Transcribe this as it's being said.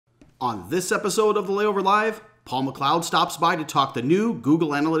On this episode of the Layover Live, Paul McLeod stops by to talk the new Google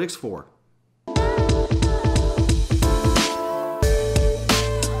Analytics 4.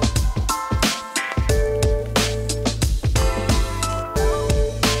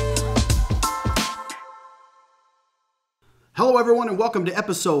 Hello everyone and welcome to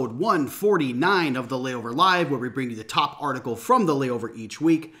episode 149 of the Layover Live, where we bring you the top article from the Layover each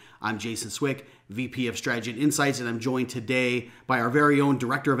week. I'm Jason Swick, VP of Strategy and Insights, and I'm joined today by our very own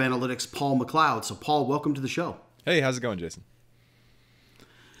Director of Analytics, Paul McLeod. So Paul, welcome to the show. Hey, how's it going, Jason?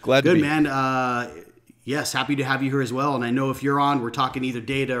 Glad to be here. Good, man. Yes, happy to have you here as well. And I know if you're on, we're talking either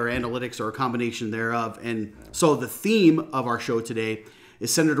data or analytics or a combination thereof. And so the theme of our show today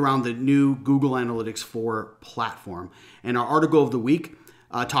is centered around the new Google Analytics 4 platform. And our article of the week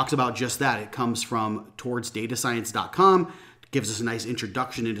talks about just that. It comes from towardsdatascience.com. Gives us a nice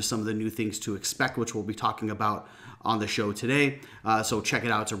introduction into some of the new things to expect, which we'll be talking about on the show today. So check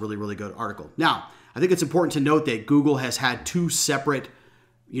it out. It's a really, really good article. Now, I think it's important to note that Google has had two separate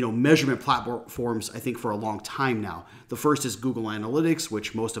measurement platforms, I think, for a long time now. The first is Google Analytics,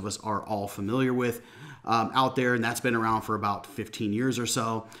 which most of us are all familiar with out there, and that's been around for about 15 years or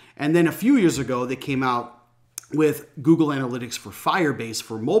so. And then a few years ago, they came out with Google Analytics for Firebase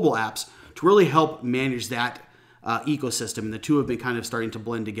for mobile apps to really help manage that ecosystem. And the two have been kind of starting to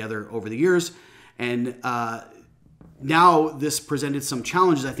blend together over the years. And now this presented some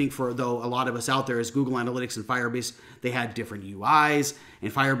challenges, I think, for a lot of us out there, as Google Analytics and Firebase, they had different UIs,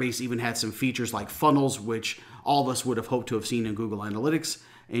 and Firebase even had some features like funnels, which all of us would have hoped to have seen in Google Analytics,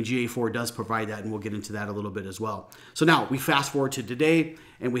 and GA4 does provide that, and we'll get into that a little bit as well. So now we fast forward to today,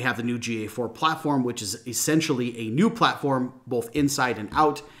 and we have the new GA4 platform, which is essentially a new platform, both inside and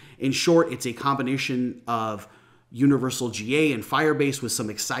out. In short, it's a combination of Universal GA and Firebase with some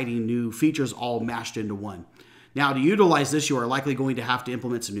exciting new features all mashed into one. Now, to utilize this, you are likely going to have to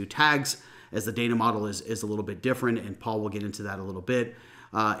implement some new tags, as the data model is a little bit different, and Paul will get into that a little bit.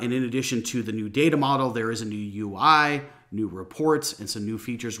 And in addition to the new data model, there is a new UI, new reports, and some new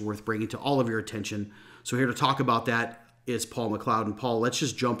features worth bringing to all of your attention. So here to talk about that is Paul McLeod. And Paul, let's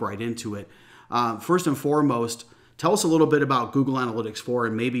just jump right into it. First and foremost, tell us a little bit about Google Analytics 4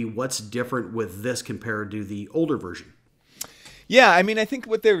 and maybe what's different with this compared to the older version. Yeah, I mean, I think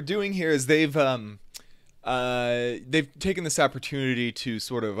what they're doing here is they've taken this opportunity to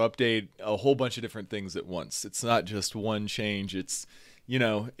sort of update a whole bunch of different things at once. It's not just one change. It's,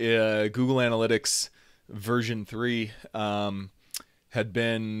 Google Analytics version 3 had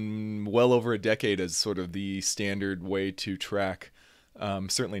been well over a decade as sort of the standard way to track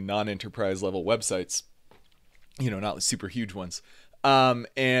certainly non-enterprise level websites, not super huge ones.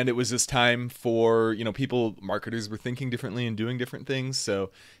 And it was this time for, marketers were thinking differently and doing different things.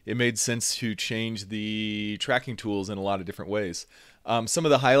 So it made sense to change the tracking tools in a lot of different ways. Some of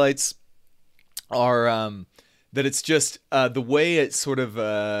the highlights are that it's just the way it's sort of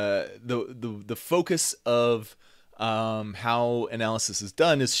the focus of how analysis is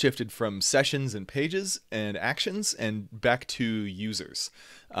done is shifted from sessions and pages and actions and back to users,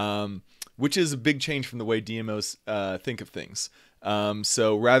 which is a big change from the way DMOs think of things.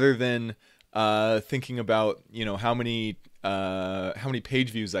 So rather than thinking about how many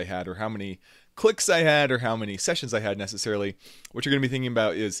page views I had or how many clicks I had or how many sessions I had necessarily, what you're going to be thinking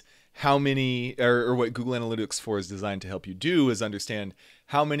about is how many, or what Google Analytics 4 is designed to help you do is understand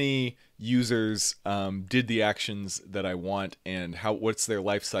how many users did the actions that I want and what's their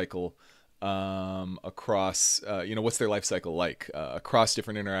life cycle across, what's their life cycle like across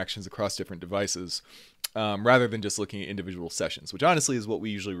different interactions, across different devices, rather than just looking at individual sessions, which honestly is what we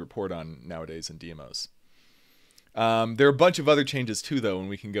usually report on nowadays in DMOs. There are a bunch of other changes too, though, and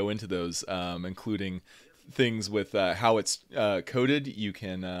we can go into those, including things with how it's coded. You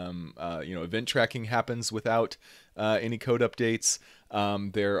can, event tracking happens without any code updates.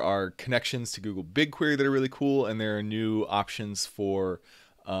 There are connections to Google BigQuery that are really cool, and there are new options for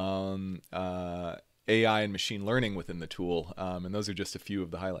AI and machine learning within the tool, and those are just a few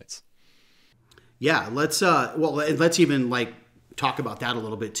of the highlights. Yeah, let's even talk about that a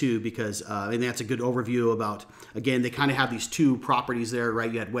little bit too, because and that's a good overview about, again, they kind of have these two properties there,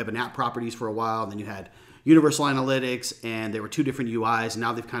 right? You had web and app properties for a while, and then you had Universal Analytics, and there were two different UIs, and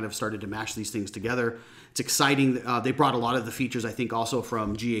now they've kind of started to mash these things together. It's exciting. They brought a lot of the features, I think, also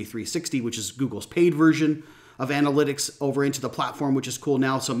from GA360, which is Google's paid version of analytics, over into the platform, which is cool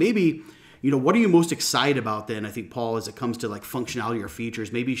now. So maybe, what are you most excited about then, I think, Paul, as it comes to functionality or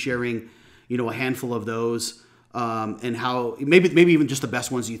features, maybe sharing, a handful of those, and how maybe even just the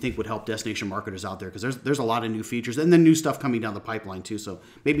best ones you think would help destination marketers out there, because there's a lot of new features and then new stuff coming down the pipeline too. So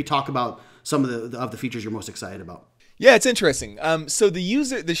maybe talk about some of the features you're most excited about. Yeah, it's interesting. So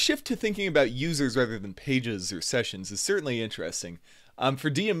the shift to thinking about users rather than pages or sessions is certainly interesting.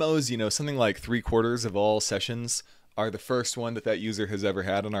 For DMOs, something like 3/4 of all sessions are the first one that user has ever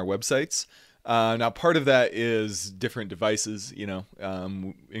had on our websites. Now, part of that is different devices. In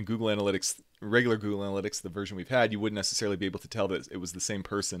Google Analytics, regular Google Analytics, the version we've had, you wouldn't necessarily be able to tell that it was the same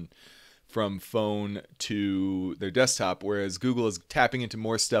person from phone to their desktop, whereas Google is tapping into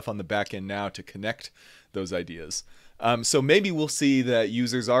more stuff on the back end now to connect those ideas. So maybe we'll see that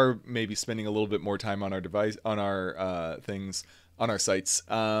users are maybe spending a little bit more time on our device, on our things, on our sites.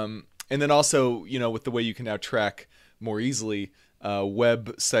 And then also, with the way you can now track more easily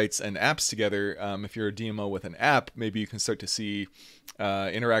websites and apps together, if you're a DMO with an app, maybe you can start to see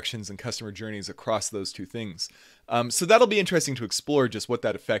interactions and customer journeys across those two things. So that'll be interesting to explore just what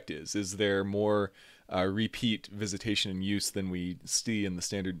that effect is. Is there more repeat visitation and use than we see in the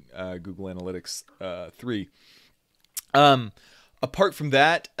standard Google Analytics 3? Apart from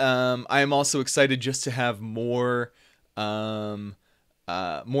that, I am also excited just to have more out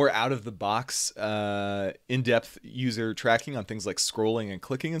of the box, in-depth user tracking on things like scrolling and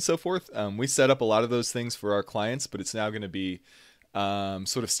clicking and so forth. We set up a lot of those things for our clients, but it's now going to be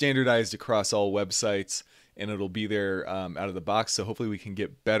sort of standardized across all websites, and it'll be there out of the box. So hopefully we can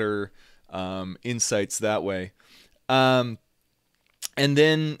get better insights that way. And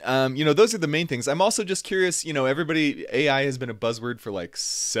then, those are the main things. I'm also just curious, AI has been a buzzword for like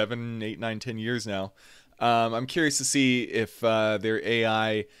 7, 8, 9, 10 years now. I'm curious to see if their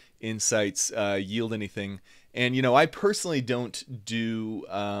AI insights yield anything. And, I personally don't do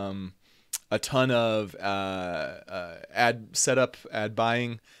a ton of ad setup, ad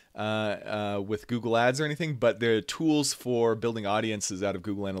buying with Google Ads or anything, but the tools for building audiences out of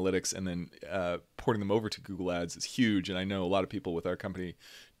Google Analytics and then porting them over to Google Ads is huge. And I know a lot of people with our company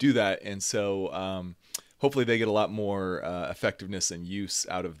do that. And so hopefully they get a lot more effectiveness and use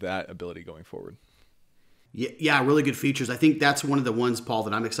out of that ability going forward. Yeah, really good features. I think that's one of the ones, Paul,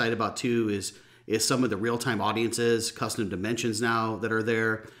 that I'm excited about too is some of the real-time audiences, custom dimensions now that are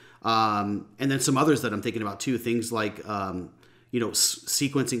there. And then some others that I'm thinking about too, things like,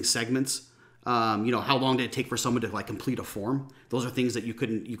 sequencing segments. How long did it take for someone to like complete a form? Those are things that you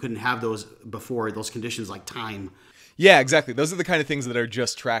couldn't have those before, those conditions like time. Yeah, exactly. Those are the kind of things that are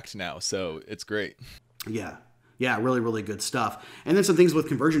just tracked now. So it's great. Yeah, really, really good stuff. And then some things with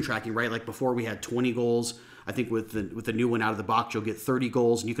conversion tracking, right? Like before we had 20 goals. I think with the new one out of the box, you'll get 30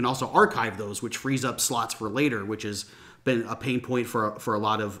 goals, and you can also archive those, which frees up slots for later, which has been a pain point for a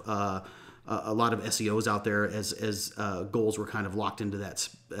lot of SEOs out there as goals were kind of locked into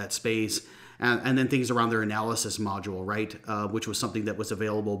that space. And then things around their analysis module, right? Which was something that was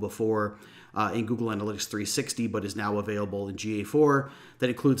available before in Google Analytics 360, but is now available in GA4. That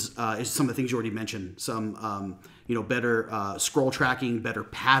includes some of the things you already mentioned. Some better scroll tracking, better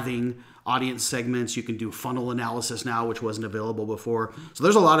pathing, audience segments. You can do funnel analysis now, which wasn't available before. So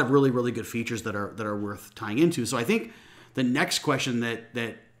there's a lot of really, really good features that are worth tying into. So I think the next question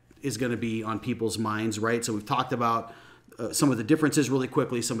that is going to be on people's minds, right? So we've talked about some of the differences really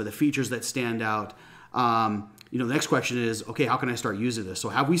quickly, some of the features that stand out. The next question is, okay, how can I start using this? So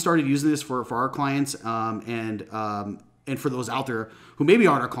have we started using this for our clients and for those out there who maybe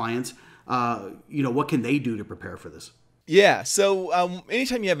aren't our clients? What can they do to prepare for this? Yeah. So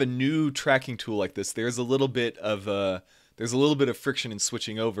anytime you have a new tracking tool like this, there's a little bit of friction in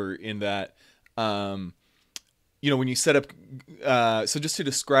switching over in that. When you set up, so just to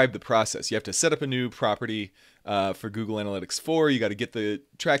describe the process, you have to set up a new property for Google Analytics 4. You got to get the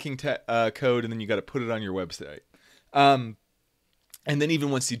tracking code, and then you got to put it on your website. And then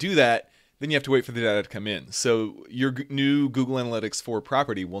even once you do that, then you have to wait for the data to come in. So your new Google Analytics 4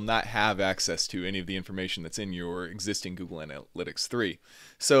 property will not have access to any of the information that's in your existing Google Analytics 3.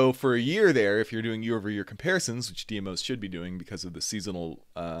 So for a year there, if you're doing year-over-year comparisons, which DMOs should be doing because of the seasonal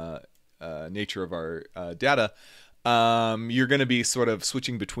nature of our data, you're going to be sort of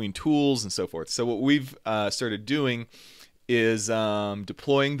switching between tools and so forth. So what we've started doing is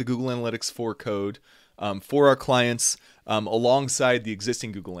deploying the Google Analytics 4 code for our clients alongside the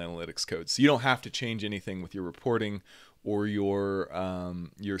existing Google Analytics code. So you don't have to change anything with your reporting or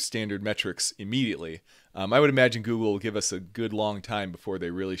your standard metrics immediately. I would imagine Google will give us a good long time before they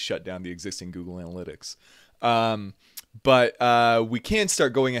really shut down the existing Google Analytics. But we can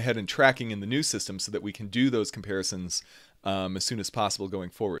start going ahead and tracking in the new system so that we can do those comparisons as soon as possible going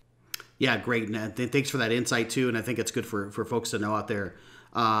forward. Yeah, great. And thanks for that insight too. And I think it's good for folks to know out there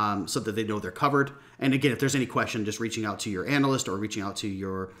so that they know they're covered. And again, if there's any question, just reaching out to your analyst or reaching out to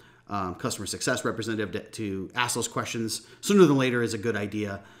your customer success representative to ask those questions sooner than later is a good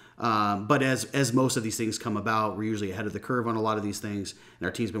idea. But as most of these things come about, we're usually ahead of the curve on a lot of these things, and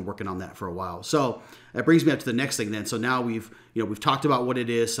our team's been working on that for a while. So that brings me up to the next thing then. So now we've talked about what it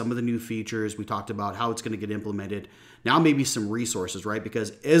is, some of the new features, we talked about how it's going to get implemented. Now maybe some resources, right?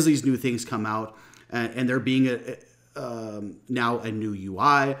 Because as these new things come out, and there being now a new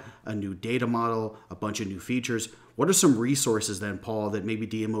UI, a new data model, a bunch of new features, what are some resources then, Paul, that maybe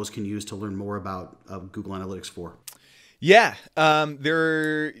DMOs can use to learn more about Google Analytics 4? Yeah,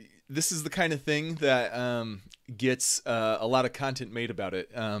 this is the kind of thing that gets a lot of content made about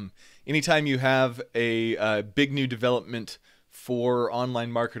it. Anytime you have a big new development for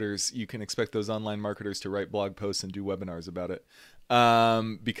online marketers, you can expect those online marketers to write blog posts and do webinars about it,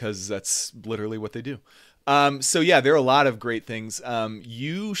 because that's literally what they do. So yeah, there are a lot of great things.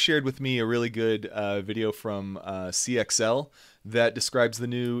 You shared with me a really good video from CXL that describes the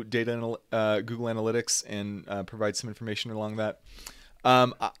new data Google Analytics and provides some information along that.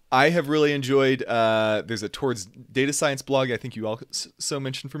 I have really enjoyed, there's a Towards Data Science blog I think you also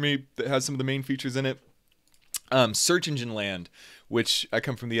mentioned for me that has some of the main features in it. Search Engine Land, which I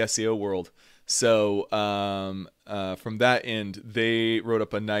come from the SEO world. So from that end, they wrote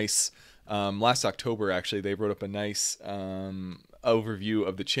up a nice, last October actually, they wrote up a nice overview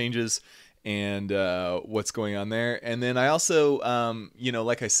of the changes and what's going on there. And then I also,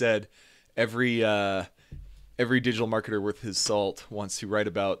 like I said, every digital marketer worth his salt wants to write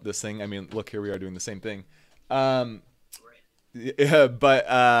about this thing. I mean, look, here we are doing the same thing. But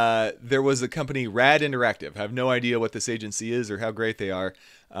there was a company, Rad Interactive. I have no idea what this agency is or how great they are,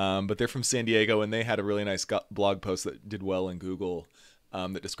 but they're from San Diego, and they had a really nice blog post that did well in Google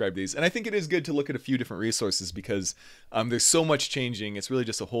that described these. And I think it is good to look at a few different resources because there's so much changing. It's really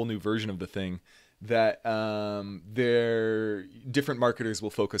just a whole new version of the thing that different marketers will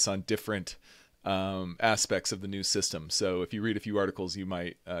focus on different aspects of the new system. So if you read a few articles, you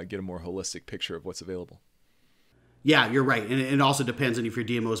might get a more holistic picture of what's available. Yeah, you're right. And it also depends on if your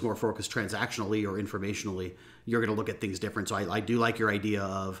DMO is more focused transactionally or informationally. You're going to look at things different. So I do like your idea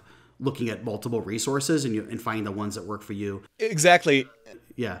of looking at multiple resources and finding the ones that work for you. Exactly.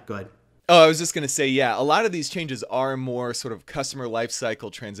 Yeah, go ahead. Oh, I was just going to say, yeah, a lot of these changes are more sort of customer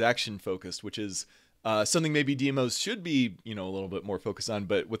lifecycle transaction focused, which is something maybe DMOs should be, a little bit more focused on.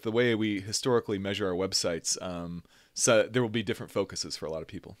 But with the way we historically measure our websites, so there will be different focuses for a lot of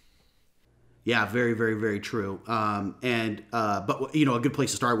people. Yeah, very, very, very true. But a good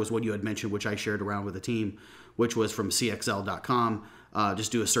place to start was what you had mentioned, which I shared around with the team, which was from cxl.com.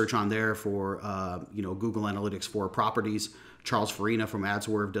 Just do a search on there for Google Analytics 4 properties. Charles Farina from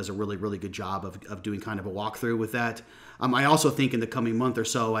AdSwerve does a really, really good job of doing kind of a walkthrough with that. I also think in the coming month or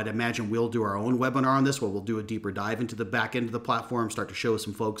so, I'd imagine we'll do our own webinar on this, where we'll do a deeper dive into the back end of the platform, start to show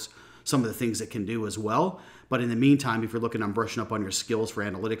some folks some of the things it can do as well. But in the meantime, if you're looking on brushing up on your skills for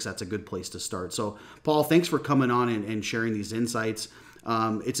analytics, that's a good place to start. So, Paul, thanks for coming on and sharing these insights.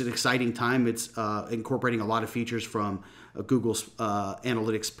 It's an exciting time. It's incorporating a lot of features from Google's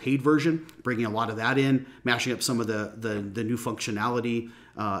Analytics paid version, bringing a lot of that in, mashing up some of the new functionality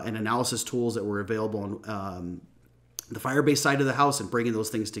and analysis tools that were available on the Firebase side of the house and bringing those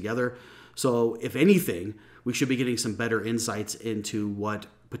things together. So if anything, we should be getting some better insights into what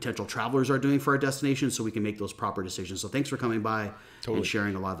potential travelers are doing for our destination so we can make those proper decisions. So thanks for coming by and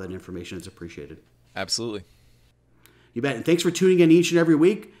sharing a lot of that information. It's appreciated. Absolutely. You bet. And thanks for tuning in each and every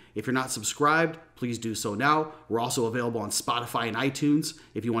week. If you're not subscribed, please do so now. We're also available on Spotify and iTunes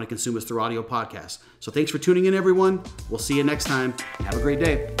if you want to consume us through audio podcasts. So thanks for tuning in, everyone. We'll see you next time. Have a great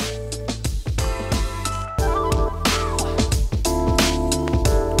day.